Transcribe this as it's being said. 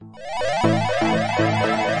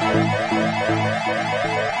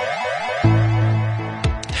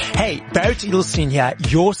Garrett Edelstein here,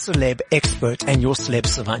 your celeb expert and your celeb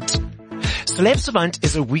savant. Celeb Savant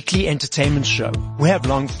is a weekly entertainment show. We have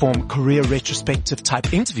long-form career retrospective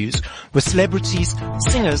type interviews with celebrities,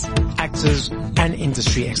 singers, actors, and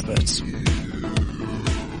industry experts.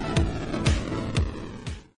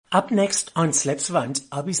 Up next on Celeb Savant,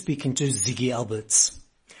 I'll be speaking to Ziggy Alberts.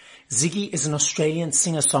 Ziggy is an Australian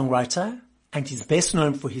singer-songwriter, and he's best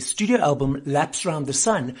known for his studio album Laps Round the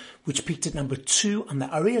Sun, which peaked at number 2 on the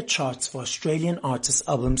ARIA charts for Australian artist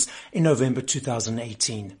albums in November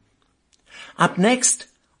 2018. Up next,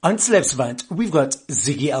 on Celeb Savant, we've got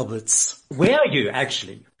Ziggy Alberts. Where are you,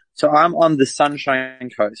 actually? So I'm on the Sunshine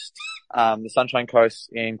Coast,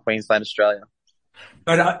 in Queensland, Australia.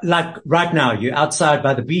 But like right now, you're outside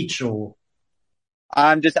by the beach, or?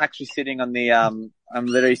 I'm just actually sitting on I'm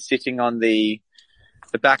literally sitting on the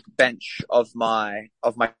back bench of my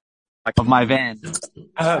van.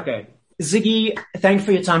 Okay. Ziggy, thanks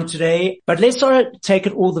for your time today. But let's sort of take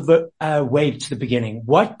it all the way to the beginning.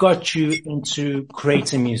 What got you into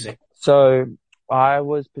creating music? So I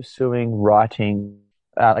was pursuing writing,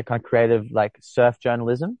 like kind of creative, like surf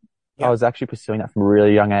journalism. Yep. I was actually pursuing that from a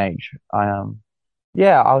really young age. I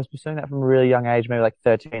was pursuing that from a really young age, maybe like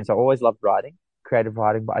 13. So I always loved writing, creative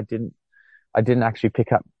writing, but I didn't actually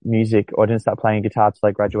pick up music or didn't start playing guitar till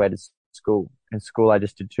I graduated school. In school, I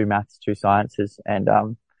just did 2 maths, 2 sciences, and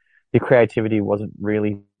the creativity wasn't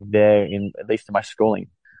really there at least in my schooling.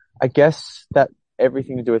 I guess that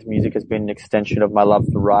everything to do with music has been an extension of my love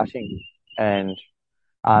for writing and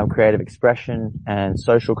creative expression and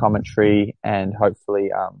social commentary and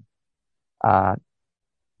hopefully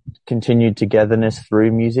continued togetherness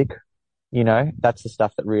through music. You know, that's the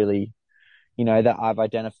stuff that really, you know, that I've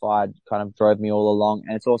identified kind of drove me all along.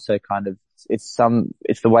 And it's also kind of, it's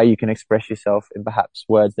the way you can express yourself in perhaps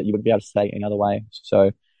words that you wouldn't be able to say any other way.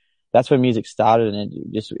 So that's where music started, and I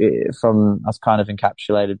was kind of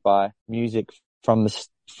encapsulated by music from the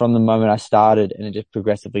moment I started, and it just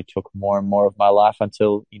progressively took more and more of my life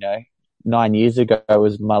until, you know, 9 years ago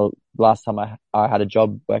was my last time I had a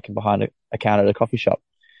job working behind a counter at a coffee shop.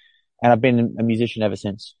 And I've been a musician ever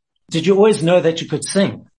since. Did you always know that you could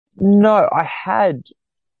sing? No, I had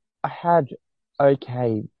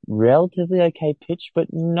relatively okay pitch,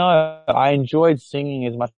 but no, I enjoyed singing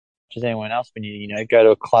as much as anyone else when you know, go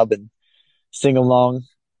to a club and sing along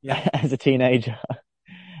as a teenager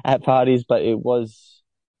at parties. But I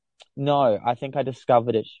think I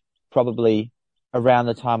discovered it probably around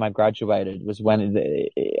the time I graduated was when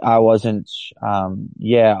I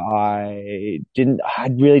really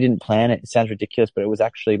didn't plan it. It sounds ridiculous, but it was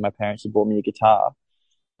actually my parents who bought me a guitar,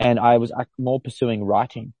 and I was more pursuing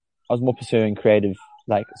writing. I was more pursuing creative,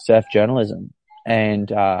 like surf journalism. And,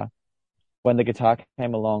 when the guitar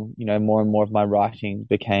came along, you know, more and more of my writing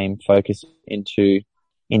became focused into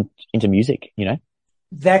music, you know.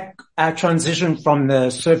 That transition from the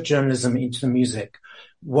surf journalism into the music,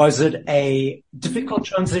 was it a difficult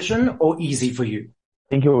transition or easy for you? I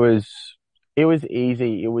think it was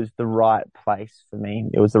easy. It was the right place for me.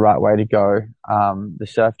 It was the right way to go. The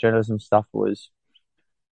surf journalism stuff was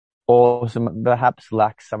awesome, perhaps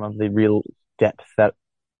lacks some of the real depth that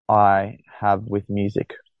I have with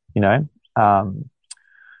music, you know.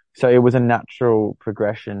 So it was a natural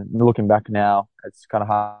progression. Looking back now, it's kind of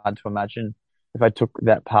hard to imagine if I took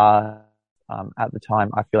that path at the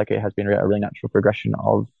time. I feel like it has been a really natural progression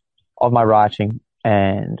of my writing,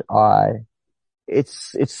 and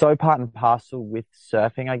it's so part and parcel with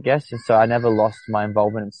surfing, I guess. And so I never lost my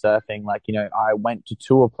involvement in surfing. Like, you know, I went to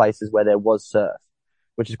tour places where there was surf,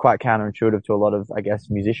 which is quite counterintuitive to a lot of, I guess,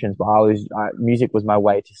 musicians. But music was my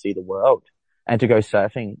way to see the world and to go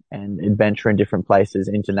surfing and adventure in different places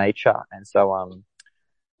into nature. And so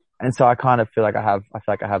I kind of feel like I have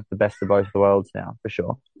the best of both worlds now, for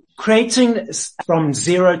sure. Creating from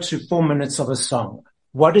 0 to 4 minutes of a song,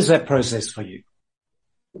 what is that process for you?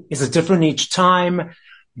 Is it different each time?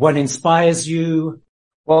 What inspires you?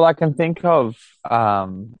 Well, I can think of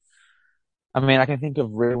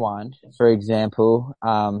Rewind, for example,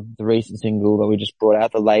 the recent single that we just brought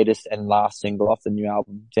out, the latest and last single off the new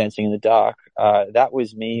album, Dancing in the Dark. That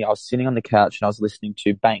was me. I was sitting on the couch and I was listening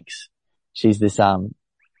to Banks. She's this,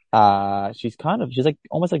 she's like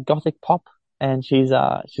almost like gothic pop, and she's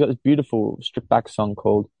got this beautiful stripped back song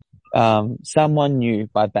called, Someone New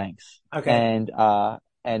by Banks. Okay.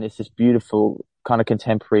 And it's this beautiful kind of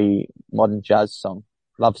contemporary modern jazz song,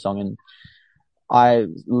 love song. And I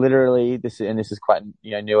literally, this is quite,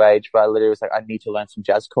 you know, new age, but I literally was like, I need to learn some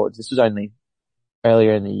jazz chords. This was only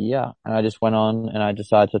earlier in the year. And I just went on and I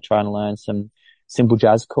decided to try and learn some simple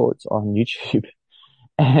jazz chords on YouTube.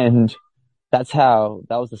 And that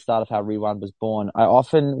was the start of how Rewind was born. I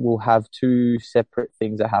often will have two separate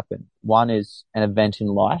things that happen. One is an event in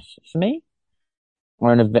life for me,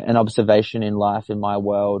 or an observation in life, in my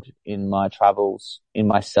world, in my travels, in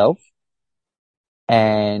myself.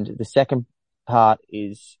 And the second part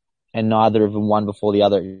is, and neither of them one before the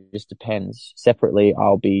other, it just depends. Separately,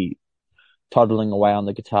 I'll be toddling away on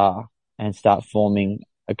the guitar and start forming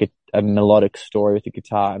a melodic story with the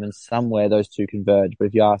guitar. And then somewhere those two converge. But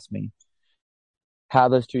if you ask me how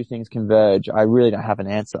those two things converge, I really don't have an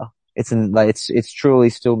answer. It's truly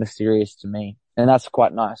still mysterious to me. And that's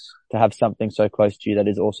quite nice to have something so close to you that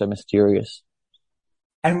is also mysterious.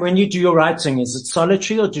 And when you do your writing, is it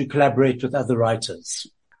solitary or do you collaborate with other writers?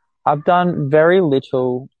 I've done very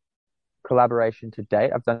little collaboration to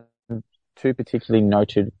date. I've done two particularly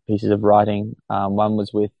noted pieces of writing. One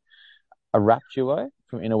was with a rap duo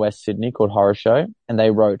from inner West Sydney called Horror Show, and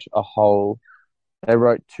they wrote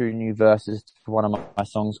two new verses for one of my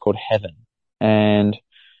songs called Heaven. And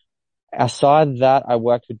aside that, I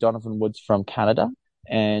worked with Donovan Woods from Canada,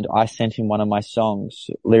 and I sent him one of my songs,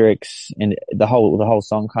 lyrics and the whole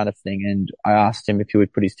song kind of thing. And I asked him if he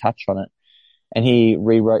would put his touch on it, and he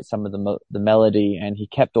rewrote some of the melody, and he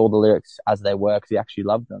kept all the lyrics as they were because he actually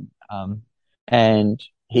loved them. And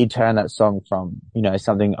he turned that song from,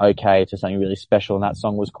 something okay to something really special. And that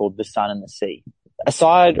song was called The Sun and the Sea. So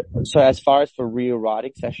as far as for real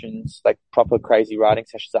writing sessions, like proper crazy writing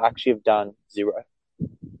sessions, I actually have done zero.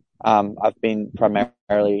 I've been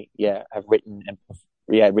primarily, have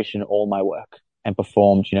written all my work and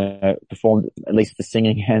performed at least the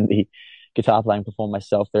singing and the guitar playing, performed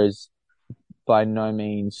myself. There's by no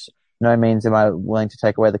means am I willing to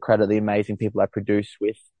take away the credit of the amazing people I produce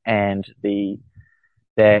with and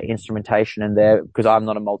their instrumentation because I'm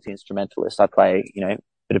not a multi-instrumentalist. I play, a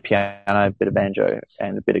bit of piano, a bit of banjo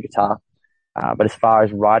and a bit of guitar. But as far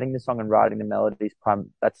as writing the song and writing the melodies,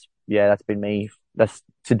 that's been me. That's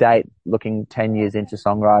to date, looking 10 years into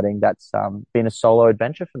songwriting, that's been a solo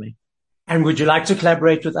adventure for me. And would you like to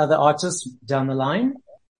collaborate with other artists down the line?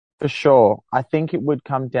 For sure. I think it would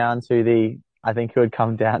come down to the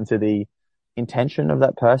intention of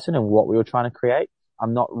that person and what we were trying to create.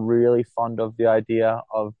 I'm not really fond of the idea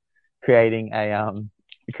of creating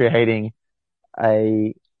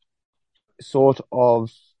a sort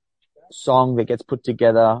of song that gets put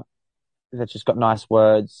together that's just got nice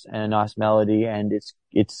words and a nice melody, and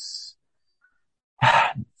it's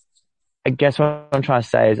I guess what I'm trying to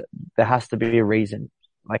say is there has to be a reason.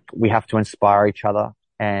 Like, we have to inspire each other,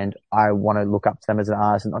 and I want to look up to them as an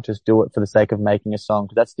artist and not just do it for the sake of making a song,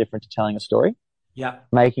 because that's different to telling a story. Yeah.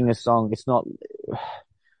 Making a song, it's not,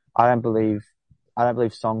 I don't believe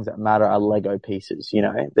songs that matter are Lego pieces,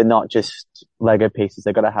 they're not just Lego pieces.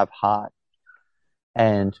 They've got to have heart.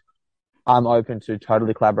 And I'm open to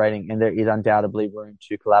totally collaborating, and there is undoubtedly room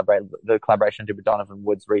to collaborate. The collaboration I did with Donovan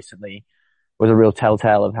Woods recently was a real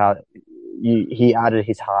telltale of how he added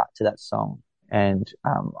his heart to that song. And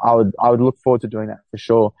I would look forward to doing that for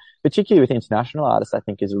sure, particularly with international artists. I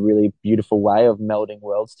think is a really beautiful way of melding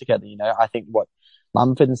worlds together. I think what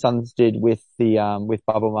Mumford & Sons did with with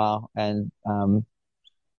Bubble Ma and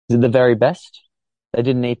The Very Best, they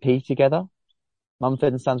did an EP together,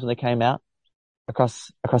 Mumford & Sons, when they came out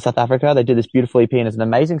across South Africa. They did this beautiful EP, and it's an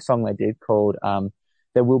amazing song they did called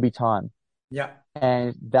There Will Be Time. Yeah.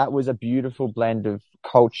 And that was a beautiful blend of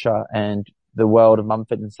culture and the world of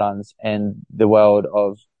Mumford & Sons and the world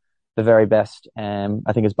of The Very Best. And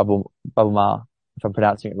I think it's Bubble Ma, if I'm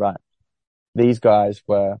pronouncing it right. These guys,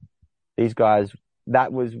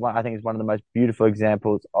 that was one, I think is one of the most beautiful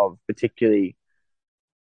examples of particularly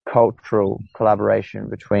cultural collaboration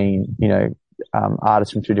between,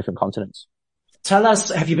 artists from two different continents. Tell us,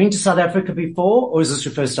 have you been to South Africa before, or is this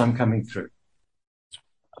your first time coming through?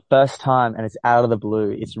 First time, and it's out of the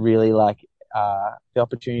blue. It's really like, the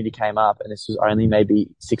opportunity came up, and this was only maybe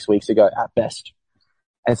 6 weeks ago at best.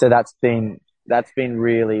 And so that's been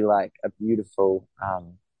really like a beautiful,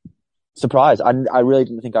 surprise. I really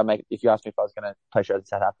didn't think I'd make it. If you asked me if I was going to play shows in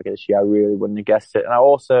South Africa this year, I really wouldn't have guessed it. And I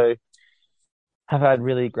also have had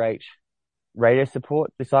really great radio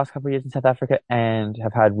support this last couple of years in South Africa, and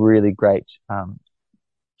have had really great,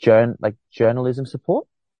 journalism support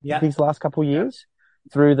these last couple of years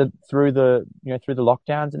through the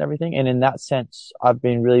lockdowns and everything. And in that sense, I've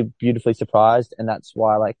been really beautifully surprised. And that's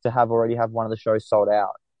why, to already have one of the shows sold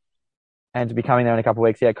out and to be coming there in a couple of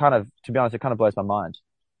weeks. Yeah, to be honest, it kind of blows my mind.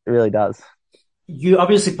 It really does. You're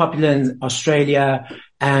obviously popular in Australia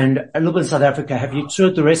and a little bit in South Africa. Have you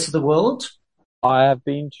toured the rest of the world? I have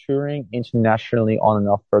been touring internationally on and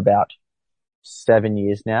off for about 7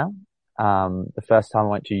 years now. The first time I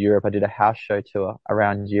went to Europe, I did a house show tour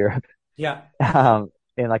around Europe. Yeah.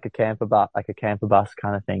 in like a camper bus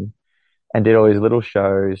kind of thing, and did all these little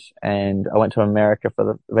shows. And I went to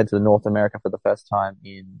North America for the first time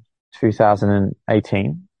in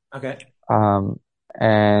 2018. Okay. Um,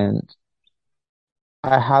 and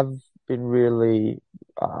I have been really,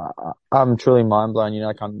 I'm truly mind blown. You know,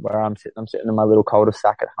 like I'm sitting in my little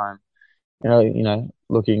cul-de-sac at home.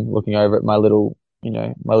 Looking over at my little,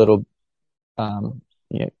 um,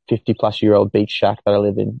 50 plus year old beach shack that I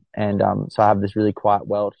live in. And, so I have this really quiet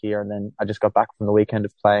world here. And then I just got back from the weekend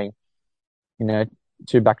of playing, you know,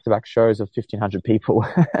 two back-to-back shows of 1,500 people.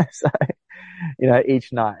 So,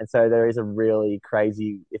 each night. And so there is a really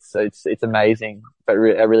crazy, it's amazing, but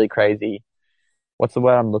a really crazy, what's the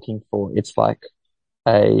word I'm looking for? It's like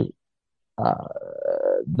a, uh,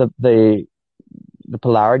 the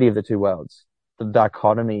polarity of the two worlds, the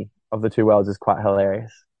dichotomy of the two worlds is quite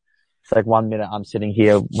hilarious. It's like one minute I'm sitting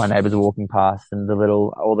here, my neighbors are walking past, and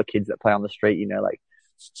all the kids that play on the street, like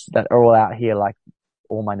that are all out here, like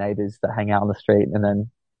all my neighbors that hang out on the street. And then,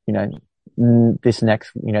 this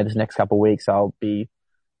next couple of weeks, I'll be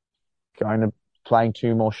going to playing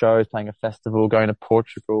two more shows, playing a festival, going to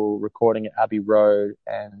Portugal, recording at Abbey Road,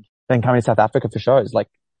 and then coming to South Africa for shows. Like,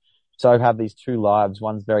 so I have these two lives.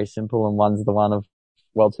 One's very simple and one's the one of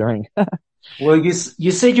world touring. Well, you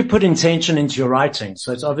said you put intention into your writing,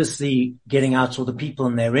 so it's obviously getting out to all the people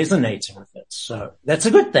and they're resonating with it. So that's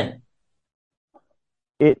a good thing.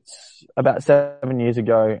 It's about 7 years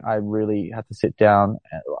ago, I really had to sit down.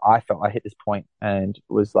 I felt I hit this point, and it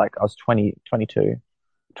was like I was 21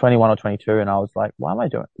 or 22, and I was like,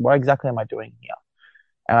 what exactly am I doing here?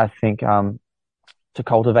 And I think, to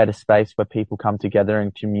cultivate a space where people come together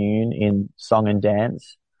and commune in song and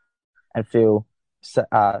dance and feel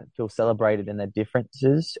celebrated in their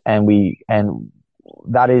differences. And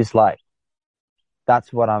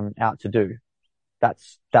that's what I'm out to do. That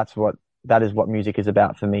is what music is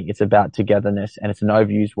about for me. It's about togetherness, and it's an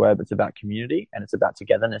overused word, but it's about community and it's about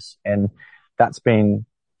togetherness. And that's been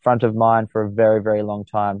front of mind for a very, very long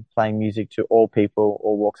time, playing music to all people,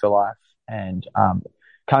 all walks of life, and,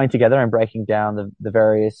 coming together and breaking down the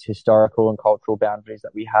various historical and cultural boundaries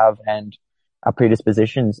that we have and our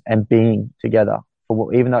predispositions, and being together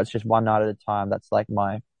even though it's just one night at a time.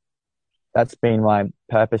 That's been my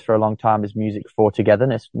purpose for a long time, is music for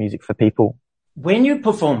togetherness, music for people. When you're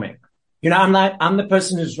performing, I'm the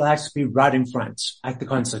person who likes to be right in front at the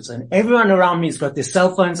concerts, and everyone around me has got their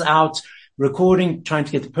cell phones out, recording, trying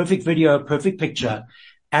to get the perfect video, perfect picture.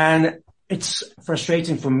 And it's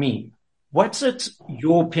frustrating for me. What's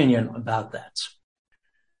your opinion about that?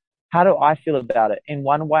 How do I feel about it? In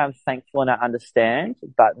one way, I'm thankful and I understand,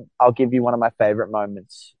 but I'll give you one of my favorite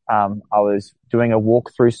moments. I was doing a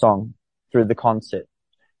walkthrough song through the concert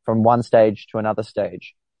from one stage to another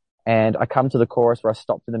stage. And I come to the chorus where I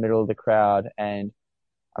stopped in the middle of the crowd, and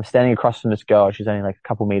I'm standing across from this girl. She's only like a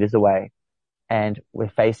couple meters away, and we're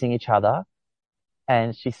facing each other,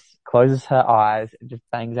 and she closes her eyes and just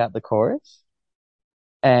bangs out the chorus.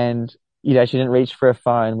 And, she didn't reach for her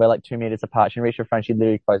phone. We're like 2 meters apart. She didn't reach for her phone. She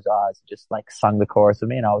literally closed her eyes and just like sung the chorus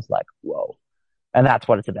with me. And I was like, whoa. And that's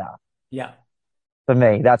what it's about. Yeah. For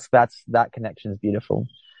me, that connection is beautiful.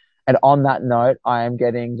 And on that note, I'm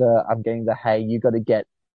getting the, hey, you got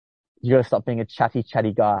to stop being a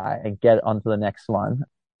chatty guy and get on to the next one.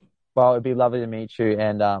 Well, it'd be lovely to meet you.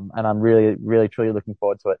 And I'm really, really, truly looking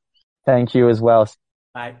forward to it. Thank you as well.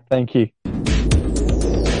 Bye. Thank you.